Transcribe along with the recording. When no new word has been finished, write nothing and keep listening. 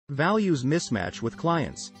Values mismatch with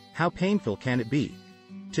clients. How painful can it be?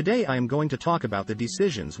 Today I am going to talk about the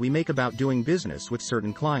decisions we make about doing business with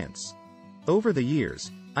certain clients. Over the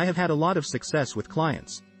years, I have had a lot of success with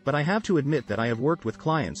clients, but I have to admit that I have worked with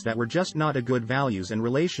clients that were just not a good values and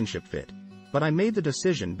relationship fit. But I made the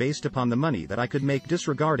decision based upon the money that I could make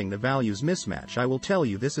disregarding the values mismatch. I will tell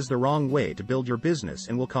you this is the wrong way to build your business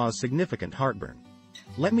and will cause significant heartburn.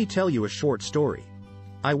 Let me tell you a short story.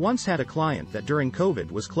 I once had a client that during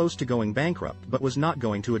COVID was close to going bankrupt but was not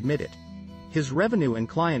going to admit it. His revenue and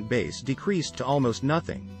client base decreased to almost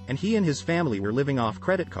nothing, and he and his family were living off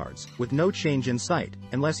credit cards, with no change in sight,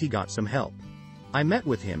 unless he got some help. I met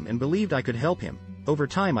with him and believed I could help him. Over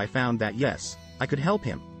time I found that yes, I could help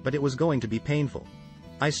him, but it was going to be painful.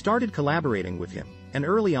 I started collaborating with him, and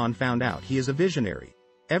early on found out he is a visionary.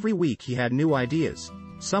 Every week he had new ideas.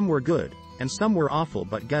 Some were good, and some were awful,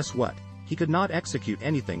 but guess what? He could not execute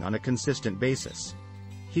anything on a consistent basis.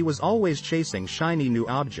 He was always chasing shiny new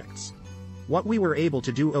objects. What we were able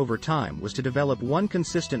to do over time was to develop one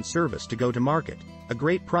consistent service to go to market, a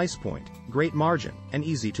great price point, great margin, and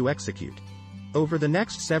easy to execute. Over the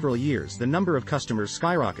next several years the number of customers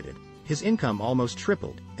skyrocketed, his income almost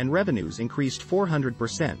tripled, and revenues increased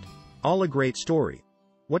 400%. All a great story.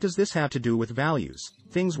 What does this have to do with values?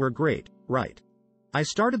 Things were great, right? I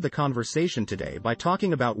started the conversation today by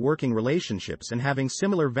talking about working relationships and having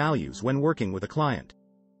similar values when working with a client.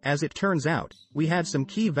 As it turns out, we had some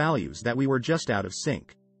key values that we were just out of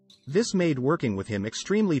sync. This made working with him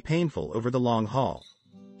extremely painful over the long haul.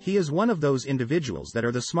 He is one of those individuals that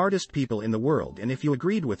are the smartest people in the world, and if you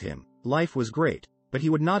agreed with him, life was great, but he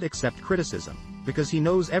would not accept criticism, because he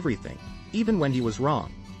knows everything, even when he was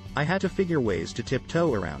wrong. I had to figure ways to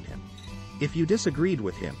tiptoe around him. If you disagreed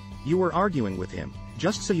with him, you were arguing with him,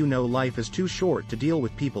 just so you know life is too short to deal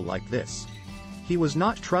with people like this. He was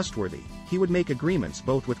not trustworthy. He would make agreements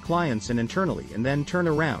both with clients and internally and then turn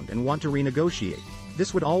around and want to renegotiate.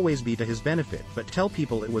 This would always be to his benefit but tell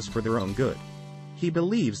people it was for their own good. He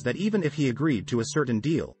believes that even if he agreed to a certain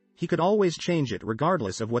deal, he could always change it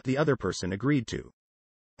regardless of what the other person agreed to.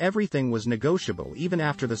 Everything was negotiable even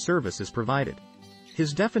after the service is provided.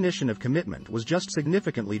 His definition of commitment was just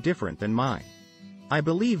significantly different than mine. I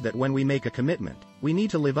believe that when we make a commitment, we need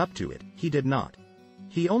to live up to it. He did not.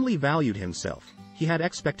 He only valued himself. He had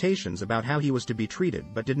expectations about how he was to be treated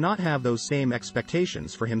but did not have those same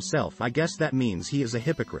expectations for himself. I guess that means he is a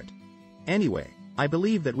hypocrite. Anyway, I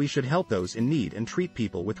believe that we should help those in need and treat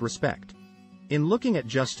people with respect. In looking at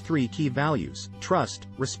just 3 key values, trust,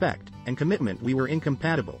 respect, and commitment, we were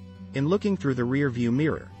incompatible. In looking through the rear-view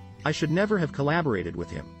mirror, I should never have collaborated with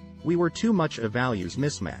him. We were too much a values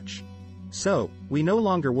mismatch. So, we no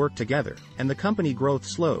longer worked together, and the company growth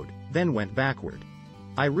slowed, then went backward.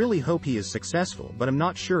 I really hope he is successful, but I'm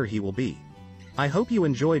not sure he will be. I hope you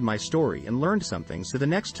enjoyed my story and learned something, so the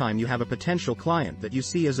next time you have a potential client that you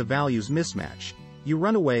see as a values mismatch, you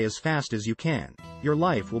run away as fast as you can. Your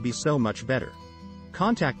life will be so much better.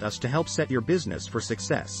 Contact us to help set your business for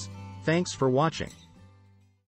success. Thanks for watching.